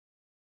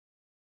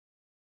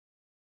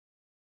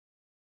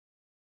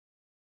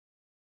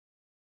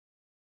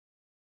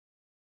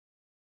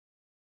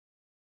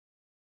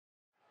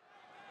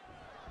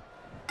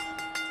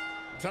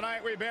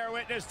Tonight we bear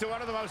witness to one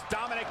of the most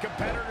dominant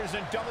competitors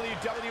in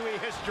WWE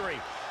history,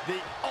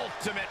 the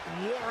Ultimate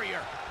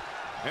Warrior.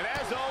 And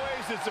as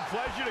always, it's a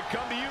pleasure to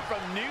come to you from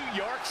New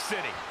York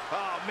City.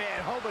 Oh man,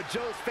 home of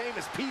Joe's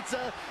famous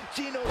pizza,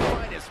 Gino's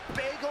finest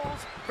bagels,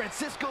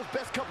 Francisco's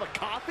best cup of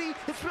coffee.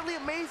 It's really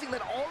amazing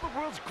that all the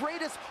world's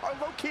greatest are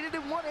located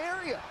in one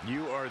area.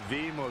 You are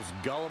the most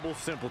gullible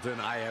simpleton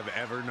I have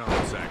ever known,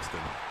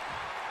 Saxton.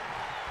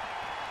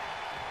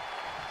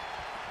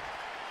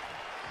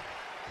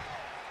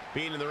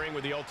 Being in the ring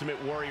with the Ultimate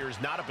Warrior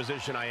is not a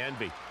position I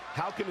envy.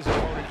 How can his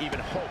opponent even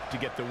hope to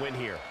get the win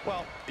here?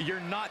 Well, you're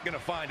not going to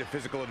find a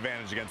physical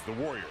advantage against the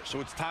Warrior, so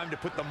it's time to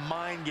put the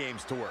mind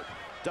games to work.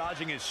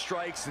 Dodging his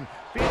strikes and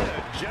being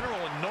a general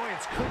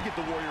annoyance could get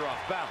the Warrior off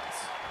balance.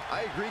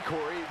 I agree,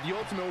 Corey. The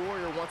Ultimate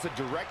Warrior wants a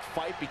direct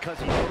fight because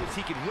he knows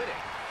he can win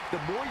it. The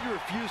more you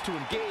refuse to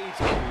engage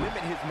and limit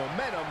his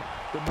momentum,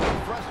 the more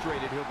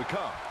frustrated he'll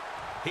become.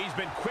 He's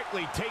been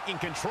quickly taking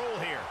control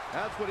here.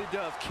 That's what he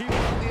does. Keep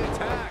on the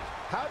attack.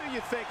 How do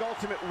you think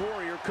Ultimate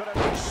Warrior could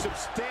unleash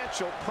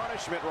substantial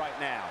punishment right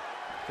now?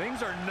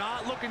 Things are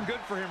not looking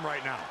good for him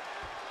right now.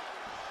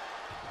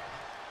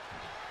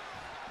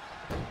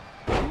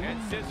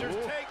 And scissors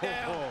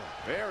takedown.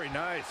 Very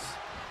nice.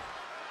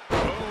 Boom.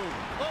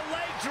 A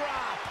leg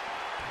drop.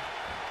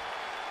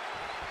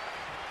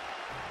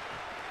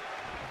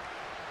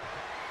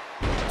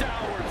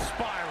 Downward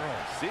spiral.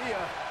 See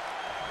ya.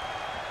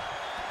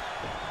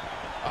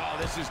 Oh,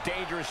 this is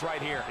dangerous right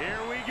here. Here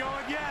we go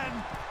again.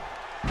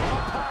 Up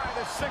high,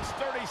 the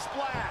 630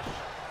 splash.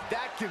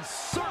 That can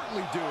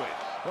certainly do it.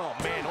 Oh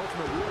man,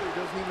 Ultimate Warrior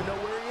doesn't even know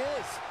where he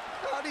is.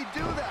 How'd he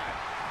do that?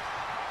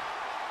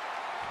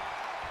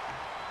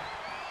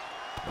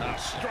 A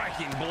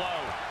striking blow.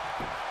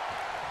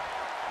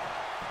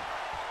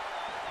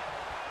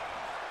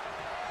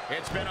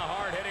 It's been a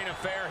hard-hitting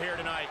affair here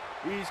tonight.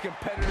 These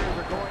competitors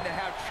are going to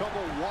have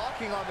trouble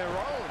walking on their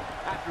own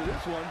after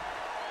this one.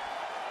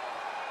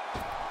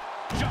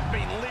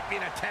 Jumping,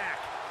 leaping attack.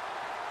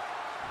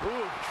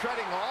 Ooh,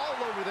 treading all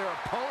over their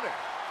opponent.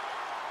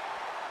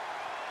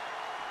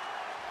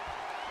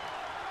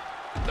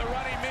 The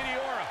running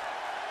Meteora.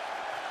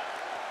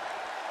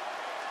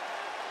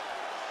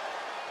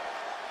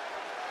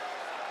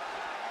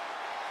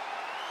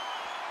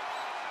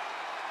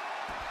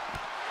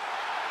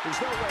 There's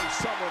no way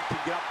someone can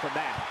get up from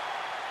that.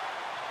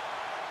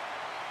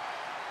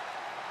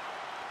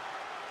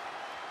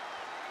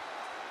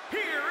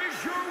 Here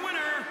is your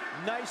winner.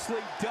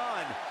 Nicely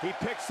done. He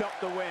picks up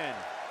the win.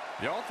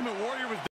 The Ultimate Warrior was